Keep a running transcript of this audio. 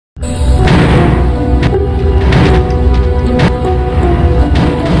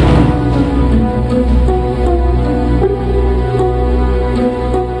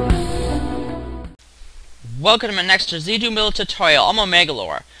welcome to my next GZDoom Builder tutorial. I'm on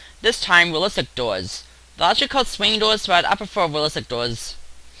Megalore. This time, realistic doors. They're actually called swing doors, but I prefer realistic doors.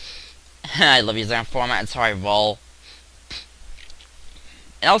 I love using that format, it's how I roll.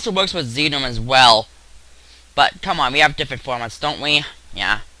 It also works with GZDoom as well. But come on, we have different formats, don't we?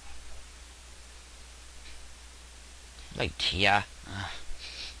 Yeah. Like Tia.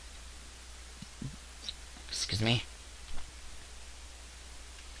 Excuse me.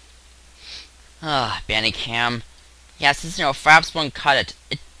 Bandicam. Yeah, since Fraps won't cut it.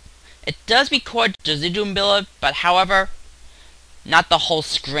 It does record GZDoom Builder, but however, not the whole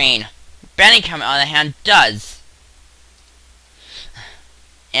screen. Bandicam, on the other hand, does.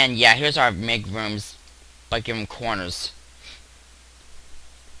 And yeah, here's our make rooms, by giving corners.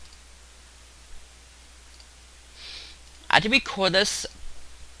 I did record this.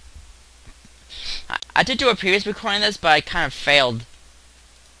 I did do a previous recording of this, but I kind of failed.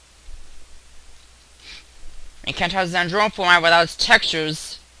 You can't have the drawing format without its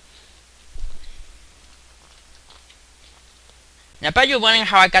textures. Now, I bet you're wondering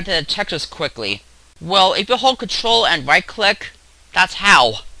how I got to the textures quickly. Well, if you hold Control and right-click, that's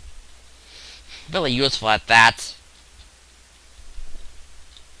how. Really useful at that.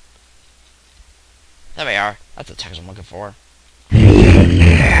 There we are. That's the texture I'm looking for. You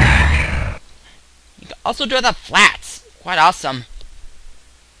can also do the flats. Quite awesome.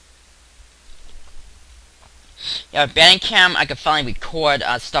 Yeah, with Bandicam, I could finally record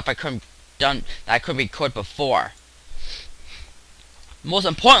stuff I couldn't record before. Most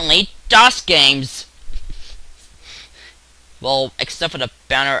importantly, DOS games. Well, except for the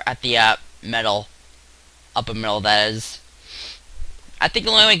banner at the upper middle, that is. I think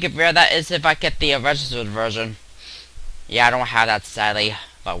the only way to get rid of that is if I get the registered version. Yeah, I don't have that, sadly,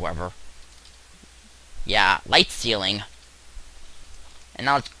 but whatever. Yeah, light ceiling. And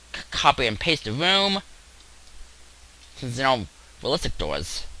now let's copy and paste the room. Since, realistic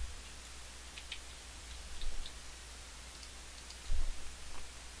doors.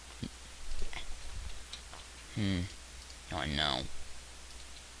 Oh no.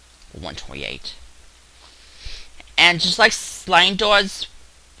 128. And just like sliding doors,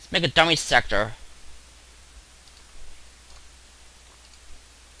 let's make a dummy sector.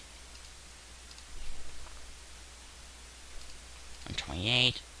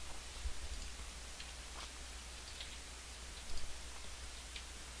 $128.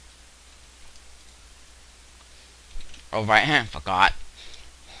 Oh right, forgot.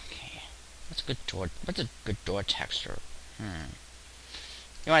 Okay, what's a good door? What's a good door texture? You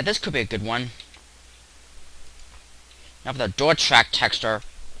know what? This could be a good one. Now for the door track texture.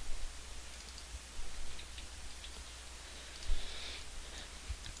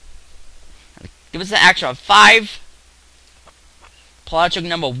 Give us an action of 5. PolyObject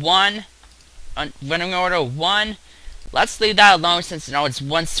number 1. Running order 1. Let's leave that alone since it's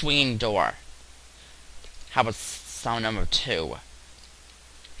one swinging door. How about sound number 2?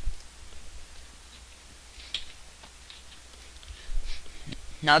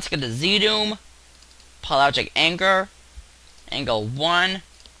 Now let's get to GZDoom. PolyObject angle 1.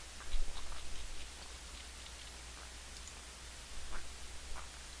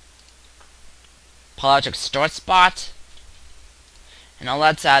 PolyObject start spot. And now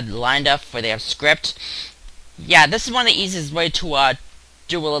let's add lined up where they have script. Yeah, this is one of the easiest way to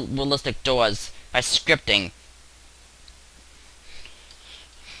do realistic doors, by scripting.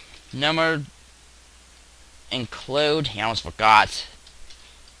 Number include, I almost forgot.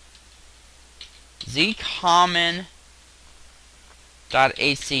 zcommon.acs.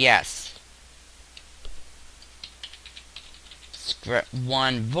 Script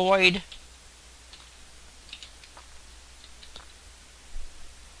 1 void.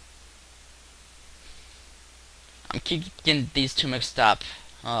 I'm keeping these two mixed up.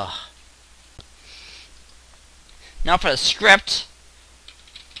 Ugh. Now for the script,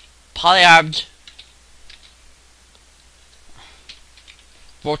 PolyObject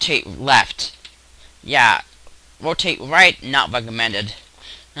rotate left. Yeah, rotate right, not recommended.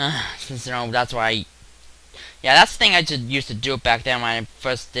 Since that's why. Yeah, that's the thing I used to do back then when I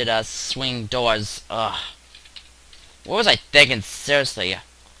first did swing doors. Ugh. What was I thinking? Seriously.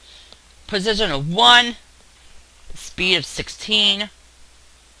 Position of 1, speed of 16,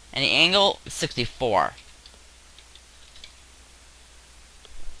 and the angle 64.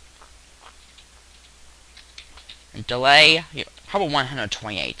 And delay, how about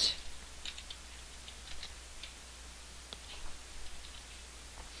 128?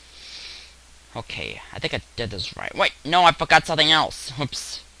 Okay, I think I did this right. Wait, no, I forgot something else.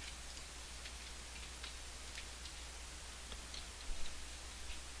 Oops.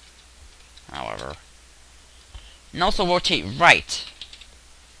 However. And also rotate right.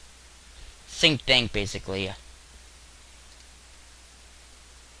 Same thing, basically.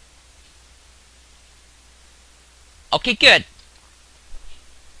 Okay, good.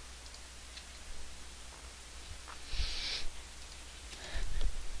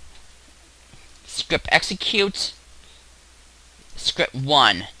 Script execute. Script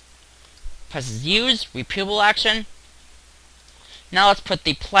 1. Presses use, repeatable action. Now let's put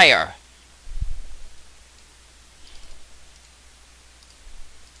the player.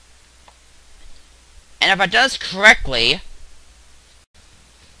 And if I do this correctly,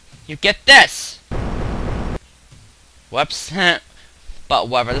 you get this. Whoops. But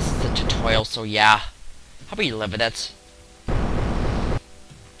whatever, this is a tutorial, so yeah. How about you live with it?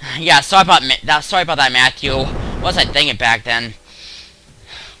 Yeah, sorry about that, Matthew. What was I thinking back then?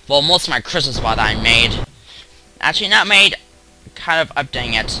 Well, most of my Christmas spot I made. Actually, not made. Kind of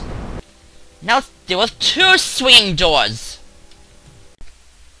updating it. Now let's deal with 2 swinging doors.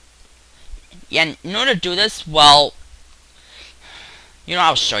 Yeah, and in order to do this, well, you know,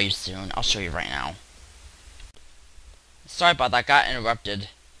 I'll show you soon. I'll show you right now. Sorry about that, got interrupted.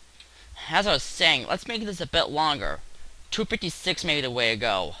 As I was saying, let's make this a bit longer. 256 may be the way to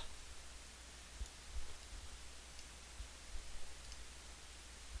go.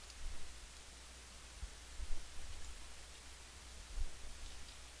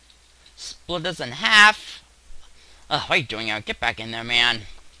 Split this in half. Ugh, what are you doing out? Get back in there, man.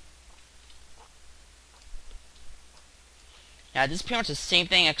 Yeah, this is pretty much the same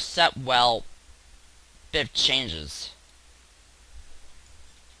thing except, well, bit of changes.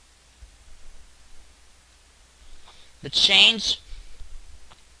 The change,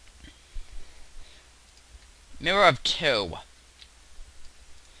 mirror of 2.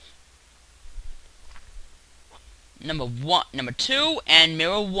 Number 2 and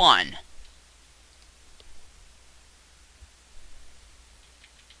mirror 1.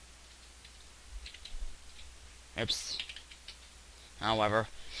 Oops. However,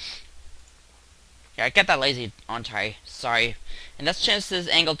 yeah, I get that lazy, aren't I? Sorry. And let's change this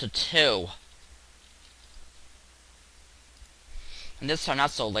angle to 2. And this time not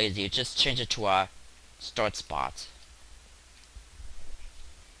so lazy, just change it to a start spot.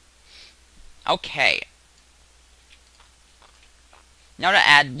 Okay. Now to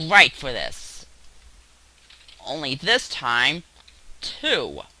add right for this. Only this time,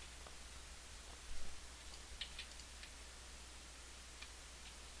 2.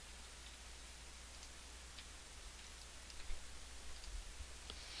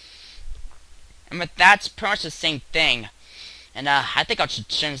 And with that's pretty much the same thing. And I think I should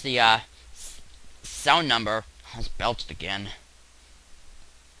change the sound number. I was belched again.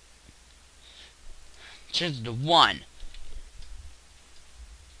 Change it to 1.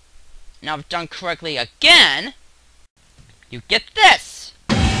 Now if done correctly again, you get this.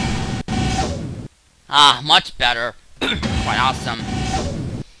 Ah, much better. Quite awesome.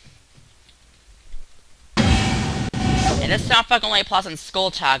 And this sound effect only applies on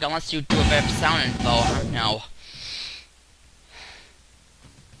Skull Tag unless you do a bit of sound info. No.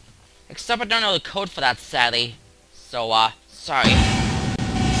 Except I don't know the code for that, sadly. So, sorry.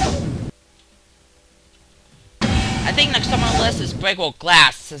 I think next up on the list is Breakable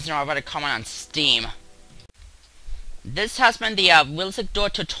Glass, since I've already comment on Steam. This has been the realistic door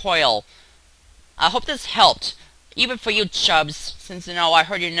tutorial. I hope this helped, even for you Chubs, since you know I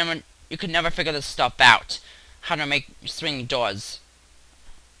heard you could never figure this stuff out, how to make swinging doors.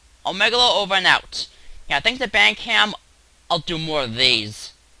 Omegalo over and out. Yeah, thanks to Bandicam, I'll do more of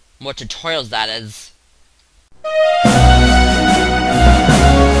these. More tutorials, that is.